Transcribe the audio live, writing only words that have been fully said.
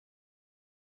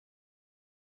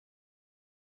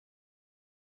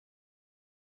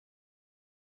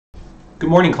Good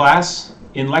morning, class.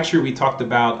 In lecture we talked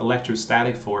about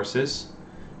electrostatic forces.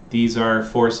 These are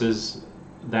forces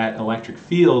that electric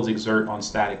fields exert on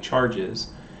static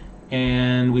charges.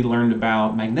 And we learned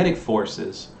about magnetic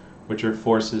forces, which are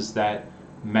forces that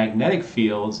magnetic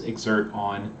fields exert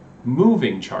on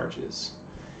moving charges.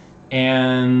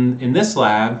 And in this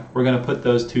lab, we're going to put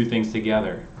those two things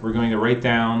together. We're going to write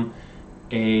down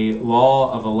a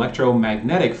law of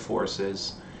electromagnetic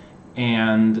forces,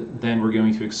 and then we're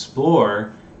going to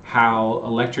explore how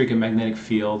electric and magnetic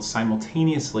fields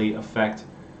simultaneously affect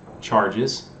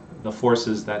charges, the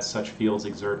forces that such fields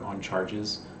exert on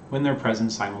charges when they're present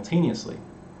simultaneously.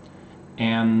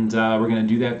 And we're going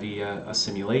to do that via a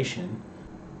simulation.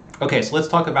 Okay, so let's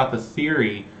talk about the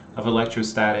theory of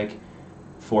electrostatic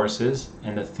forces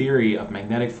and the theory of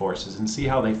magnetic forces and see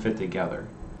how they fit together.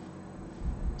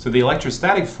 So the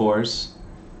electrostatic force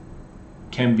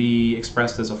can be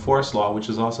expressed as a force law, which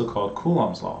is also called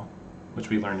Coulomb's law, which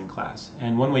we learned in class.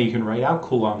 And one way you can write out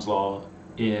Coulomb's law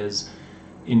is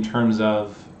in terms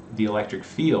of the electric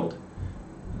field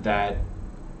that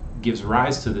gives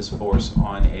rise to this force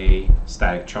on a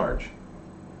static charge.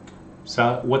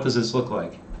 So what does this look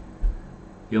like?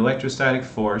 The electrostatic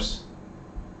force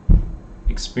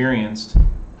experienced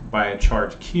by a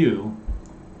charge Q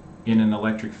in an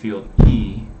electric field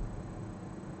E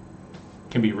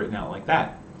can be written out like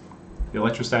that. The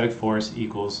electrostatic force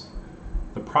equals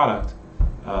the product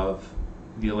of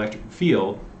the electric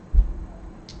field,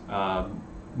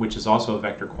 which is also a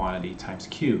vector quantity, times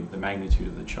Q, the magnitude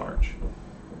of the charge.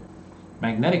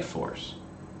 Magnetic force.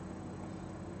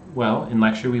 Well, in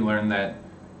lecture we learned that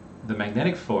the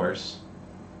magnetic force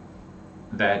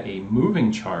that a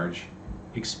moving charge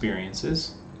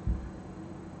experiences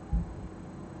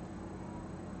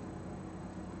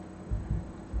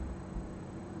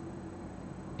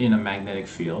in a magnetic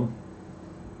field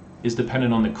is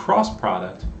dependent on the cross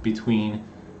product between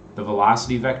the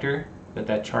velocity vector that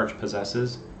that charge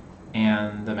possesses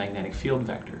and the magnetic field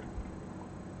vector.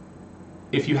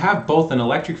 If you have both an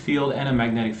electric field and a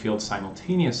magnetic field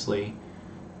simultaneously,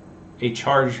 a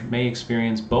charge may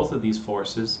experience both of these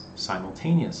forces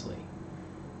simultaneously.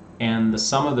 And the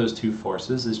sum of those two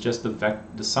forces is just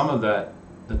the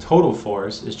total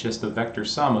force is just the vector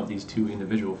sum of these two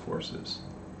individual forces,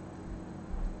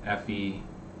 Fe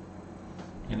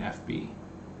and Fb.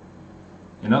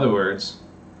 In other words,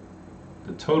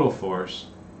 the total force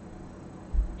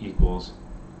equals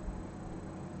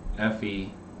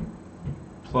Fe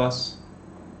plus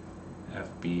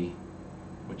Fb,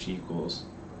 which equals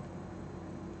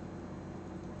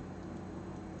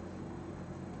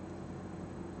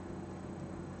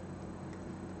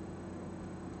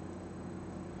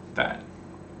that.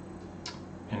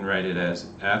 And write it as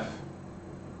F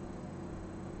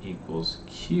equals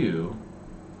Q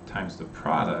times the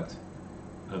product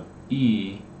of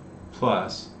E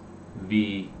plus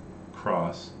V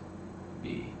cross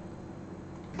B.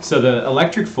 So the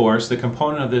electric force, the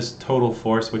component of this total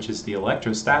force, which is the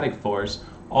electrostatic force,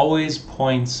 always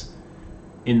points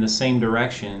in the same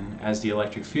direction as the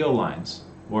electric field lines,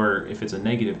 or if it's a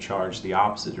negative charge, the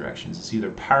opposite directions. It's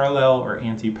either parallel or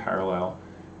anti-parallel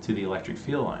to the electric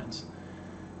field lines.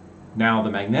 Now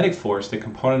the magnetic force, the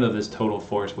component of this total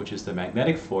force, which is the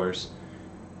magnetic force,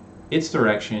 its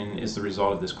direction is the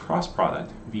result of this cross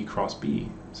product, V cross B.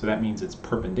 So that means it's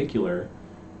perpendicular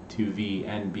to V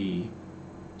and B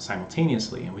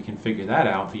simultaneously, and we can figure that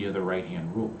out via the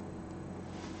right-hand rule.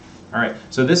 Alright,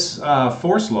 so this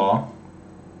force law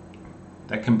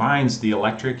that combines the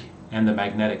electric and the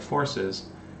magnetic forces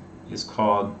is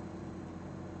called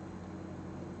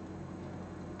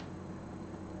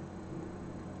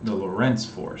the Lorentz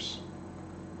force.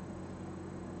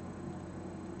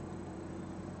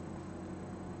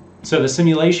 So the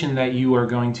simulation that you are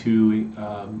going to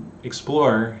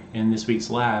explore in this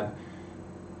week's lab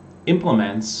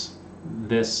implements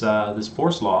this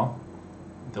force law,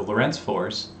 the Lorentz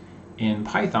force, in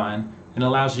Python, and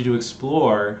allows you to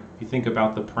explore, if you think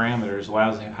about the parameters,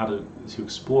 allows you how to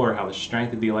explore how the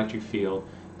strength of the electric field,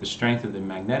 the strength of the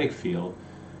magnetic field,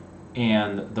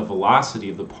 and the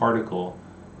velocity of the particle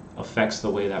affects the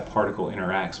way that particle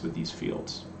interacts with these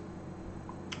fields.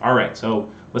 Alright, so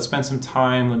let's spend some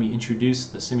time. Let me introduce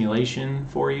the simulation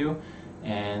for you,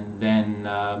 and then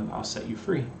I'll set you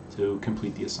free to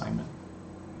complete the assignment.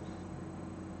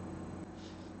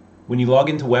 When you log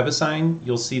into WebAssign,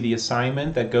 you'll see the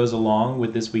assignment that goes along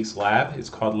with this week's lab. It's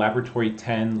called Laboratory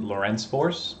 10 Lorentz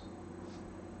Force.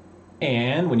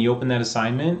 And when you open that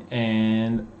assignment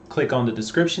and click on the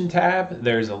description tab,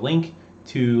 there's a link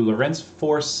to Lorentz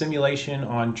force simulation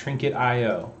on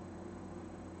Trinket.io.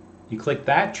 You click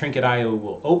that, Trinket.io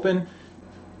will open,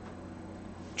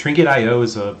 Trinket.io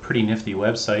is a pretty nifty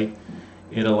website.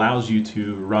 It allows you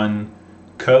to run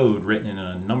code written in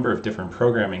a number of different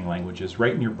programming languages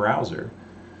right in your browser.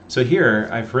 So here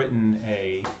I've written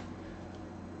a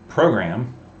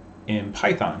program in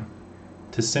Python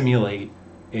to simulate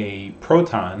a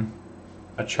proton,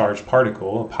 a charged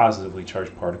particle, a positively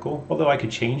charged particle, although I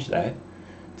could change that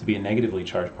to be a negatively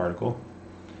charged particle.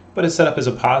 But it's set up as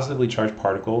a positively charged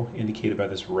particle indicated by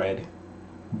this red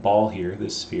ball here,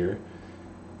 this sphere,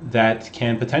 that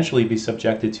can potentially be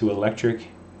subjected to electric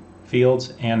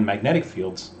fields and magnetic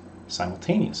fields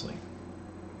simultaneously.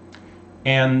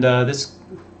 And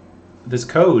this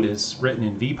code is written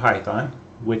in VPython,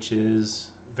 which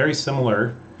is very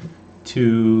similar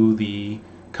to the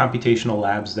computational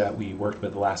labs that we worked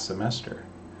with last semester.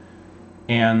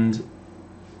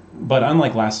 But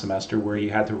unlike last semester where you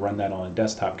had to run that on a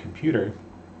desktop computer,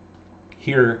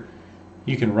 here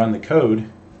you can run the code,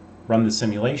 run the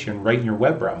simulation right in your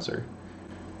web browser.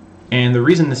 And the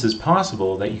reason this is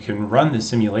possible, that you can run the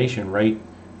simulation right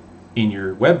in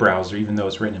your web browser even though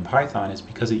it's written in Python, is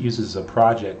because it uses a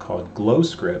project called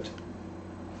Glowscript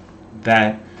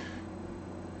that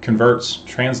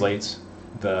translates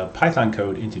the Python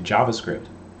code into JavaScript,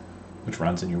 which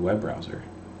runs in your web browser.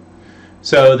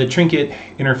 So the Trinket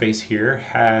interface here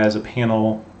has a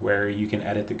panel where you can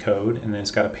edit the code, and then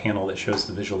it's got a panel that shows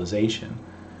the visualization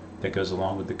that goes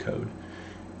along with the code.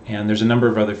 And there's a number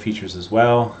of other features as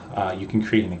well. You can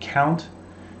create an account,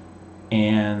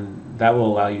 and that will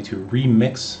allow you to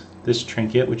remix this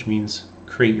Trinket, which means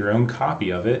create your own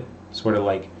copy of it, sort of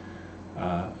like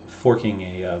forking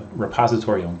a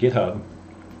repository on GitHub.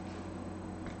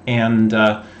 And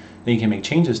then you can make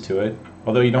changes to it.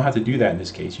 Although you don't have to do that in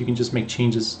this case. You can just make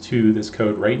changes to this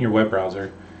code right in your web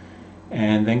browser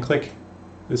and then click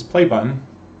this play button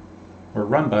or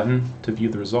run button to view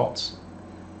the results.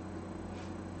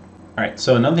 Alright,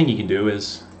 so another thing you can do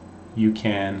is you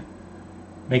can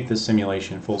make this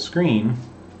simulation full screen,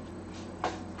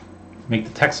 make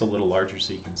the text a little larger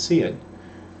so you can see it.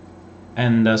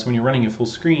 And so when you're running it full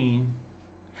screen,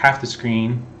 half the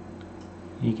screen,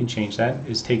 you can change that,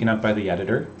 is taken up by the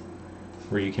editor,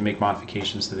 where you can make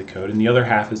modifications to the code, and the other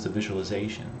half is the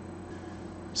visualization.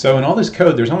 So in all this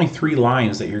code, there's only 3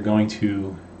 lines that you're going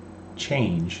to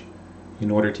change in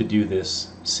order to do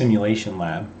this simulation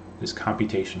lab, this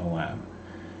computational lab.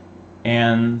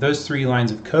 And those 3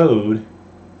 lines of code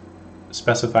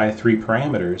specify 3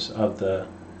 parameters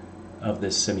of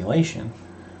this simulation.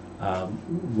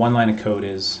 One line of code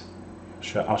is,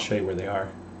 I'll show you where they are.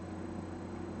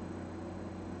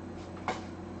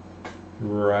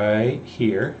 Right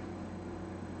here,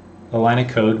 a line of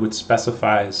code which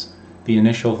specifies the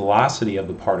initial velocity of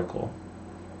the particle.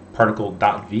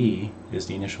 Particle.v is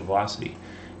the initial velocity.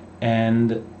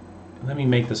 And let me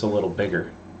make this a little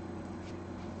bigger.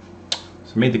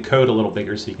 So I made the code a little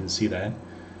bigger so you can see that.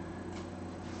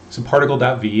 So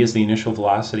particle.v is the initial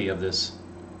velocity of this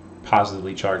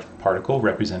positively charged particle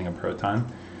representing a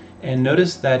proton. And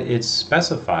notice that it's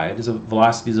specified as a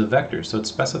velocity as a vector, so it's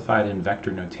specified in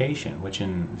vector notation, which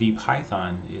in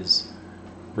VPython is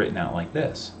written out like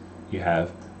this. You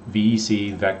have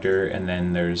VEC vector, and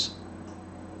then there's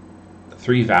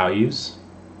 3 values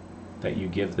that you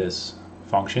give this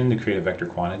function to create a vector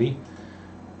quantity.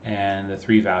 And the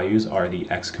 3 values are the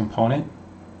x component,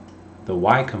 the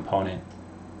y component,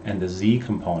 and the z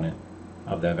component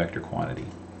of that vector quantity.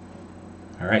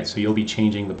 Alright, so you'll be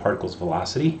changing the particle's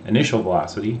velocity, initial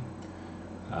velocity,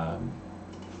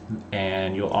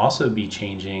 and you'll also be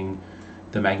changing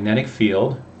the magnetic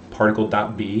field.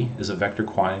 Particle.b is a vector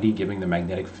quantity giving the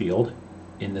magnetic field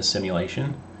in this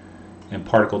simulation, and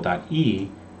particle.e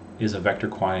is a vector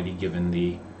quantity giving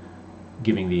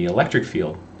the electric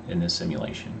field in this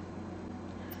simulation.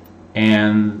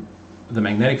 And the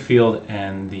magnetic field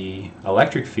and the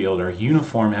electric field are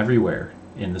uniform everywhere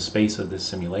in the space of this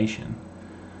simulation.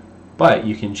 But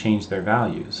you can change their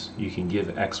values. You can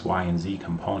give x, y, and z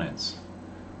components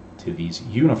to these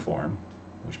uniform,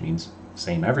 which means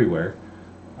same everywhere,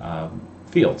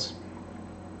 fields.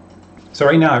 So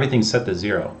right now everything's set to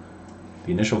 0.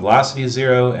 The initial velocity is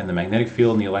 0, and the magnetic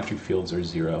field and the electric fields are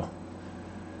 0.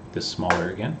 This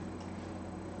smaller again.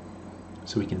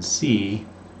 So we can see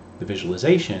the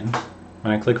visualization.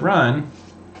 When I click run,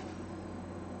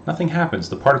 nothing happens.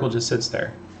 The particle just sits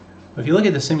there. If you look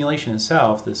at the simulation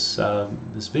itself, this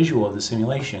visual of the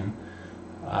simulation,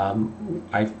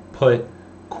 I've put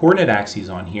coordinate axes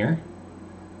on here.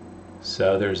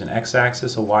 So there's an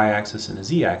x-axis, a y-axis, and a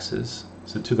z-axis.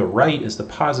 So to the right is the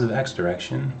positive x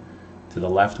direction. To the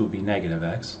left would be negative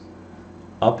x.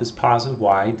 Up is positive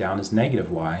y, down is negative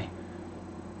y.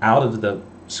 Out of the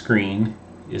screen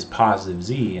is positive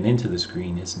z and into the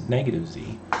screen is negative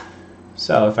z.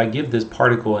 So if I give this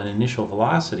particle an initial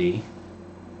velocity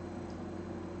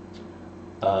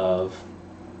of,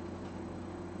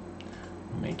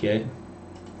 make it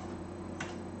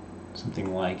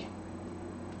something like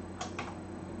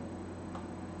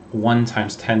 1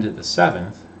 times 10 to the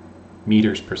 7th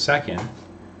meters per second,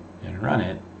 and run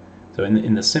it. So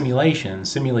in the simulation,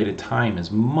 simulated time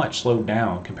is much slowed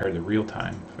down compared to real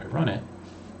time. If I run it,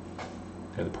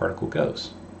 there the particle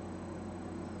goes.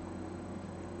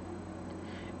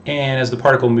 And as the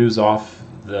particle moves off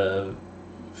the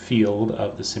field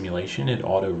of the simulation, it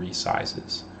auto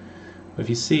resizes. But if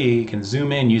you see, you can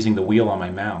zoom in using the wheel on my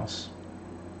mouse.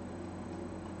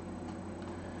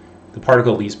 The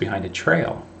particle leaves behind a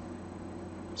trail,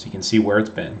 so you can see where it's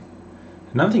been.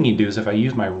 Another thing you do is if I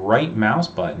use my right mouse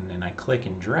button and I click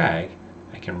and drag,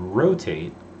 I can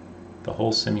rotate the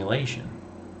whole simulation.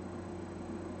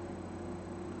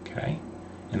 Okay,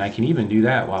 and I can even do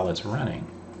that while it's running.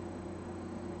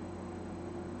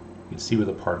 You can see where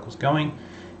the particle's going,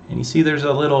 and you see there's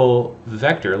a little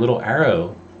vector, a little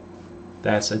arrow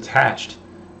that's attached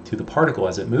to the particle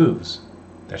as it moves.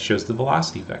 That shows the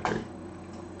velocity vector.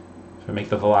 If I make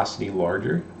the velocity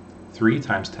larger, 3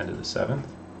 times 10 to the 7th,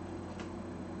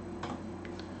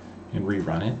 and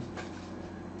rerun it,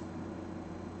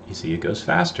 you see it goes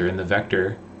faster, and the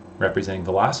vector representing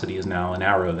velocity is now an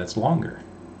arrow that's longer.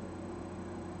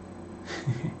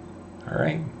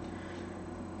 Alright,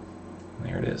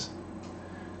 there it is.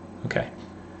 Okay,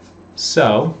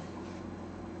 so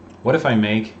what if I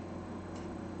make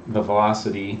the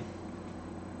velocity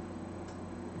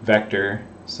vector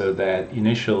so that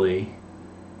initially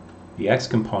the x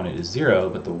component is 0,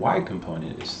 but the y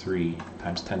component is 3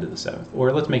 times 10 to the 7th.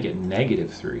 Or let's make it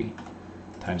negative 3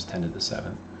 times 10 to the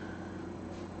 7th.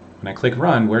 When I click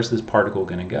run, where's this particle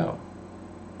going to go?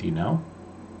 Do you know?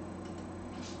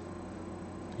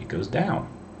 It goes down.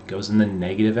 It goes in the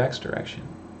negative x direction.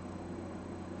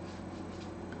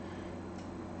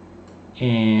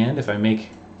 And if I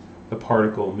make the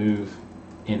particle move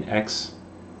in x,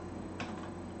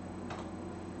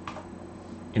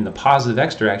 in the positive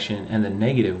x direction and the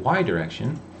negative y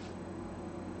direction,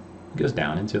 it goes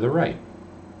down and to the right.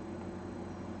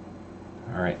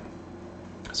 Alright,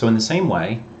 so in the same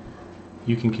way,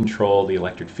 you can control the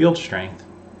electric field strength,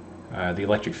 the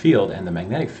electric field and the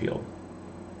magnetic field.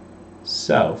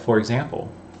 So, for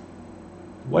example,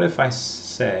 what if I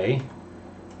say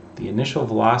the initial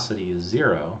velocity is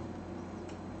 0,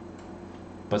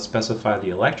 but specify the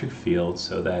electric field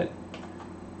so that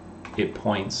it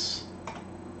points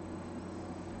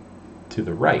to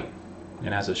the right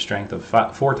and has a strength of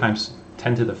 4 times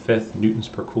 10 to the 5th newtons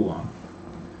per coulomb.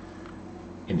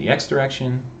 In the x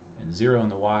direction, and 0 in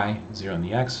the y, 0 in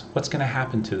the x, what's going to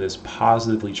happen to this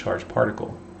positively charged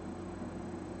particle?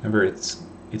 Remember, it's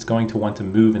going to want to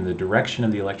move in the direction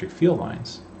of the electric field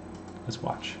lines. Let's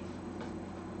watch.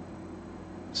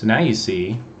 So now you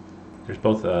see there's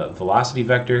both a velocity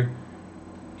vector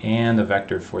and a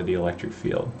vector for the electric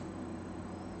field.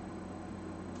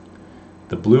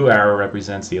 The blue arrow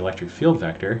represents the electric field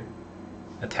vector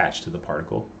attached to the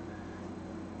particle,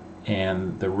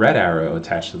 and the red arrow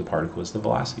attached to the particle is the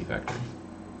velocity vector.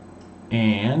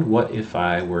 And what if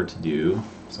I were to do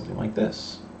something like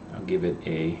this? I'll give it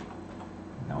a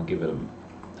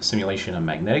simulation of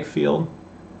magnetic field,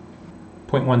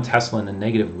 0.1 Tesla in the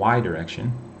negative y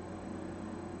direction,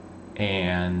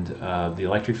 and the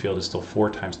electric field is still 4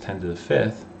 times 10 to the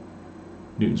 5th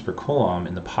newtons per coulomb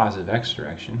in the positive x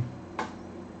direction.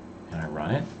 And I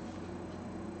run it.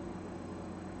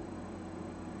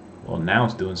 Well, now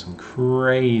it's doing some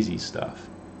crazy stuff.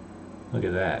 Look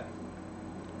at that.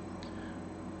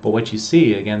 But what you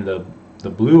see, again, the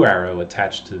blue arrow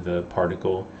attached to the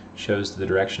particle shows the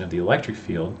direction of the electric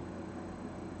field.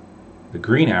 The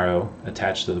green arrow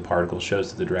attached to the particle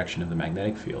shows the direction of the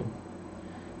magnetic field.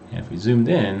 And if we zoomed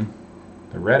in,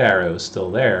 the red arrow is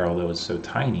still there, although it's so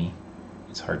tiny,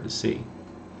 it's hard to see.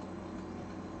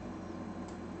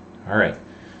 Alright,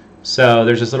 so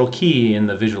there's this little key in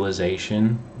the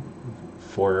visualization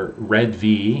for red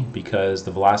V because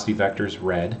the velocity vector is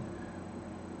red,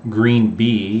 green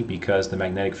B because the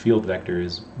magnetic field vector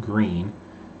is green,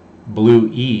 blue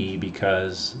E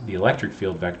because the electric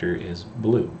field vector is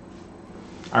blue.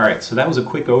 Alright, so that was a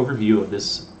quick overview of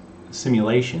this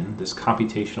simulation, this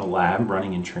computational lab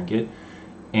running in Trinket,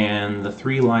 and the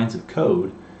 3 lines of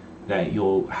code that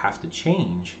you'll have to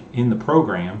change in the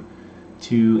program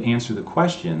to answer the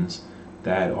questions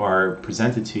that are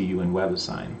presented to you in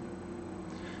WebAssign.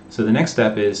 So the next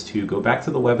step is to go back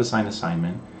to the WebAssign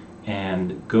assignment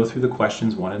and go through the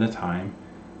questions one at a time,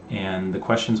 and the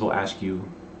questions will ask you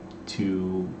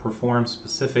to perform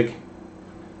specific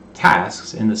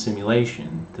tasks in the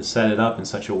simulation, to set it up in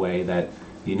such a way that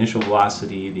the initial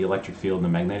velocity, the electric field, and the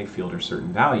magnetic field are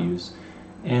certain values,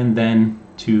 and then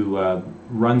to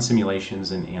run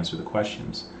simulations and answer the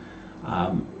questions.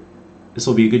 This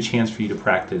will be a good chance for you to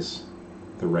practice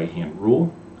the right-hand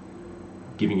rule,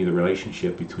 giving you the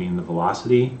relationship between the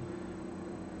velocity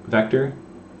vector,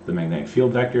 the magnetic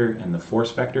field vector, and the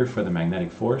force vector for the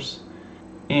magnetic force.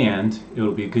 And it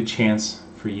will be a good chance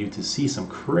for you to see some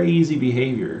crazy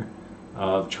behavior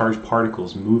of charged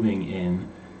particles moving in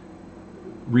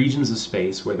regions of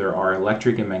space where there are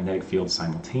electric and magnetic fields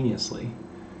simultaneously.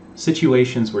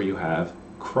 Situations where you have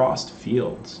crossed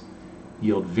fields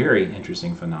yield very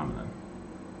interesting phenomena.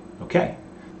 Okay,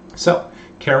 so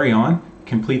carry on,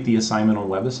 complete the assignment on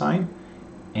WebAssign,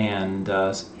 and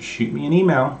shoot me an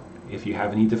email if you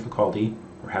have any difficulty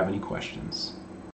or have any questions.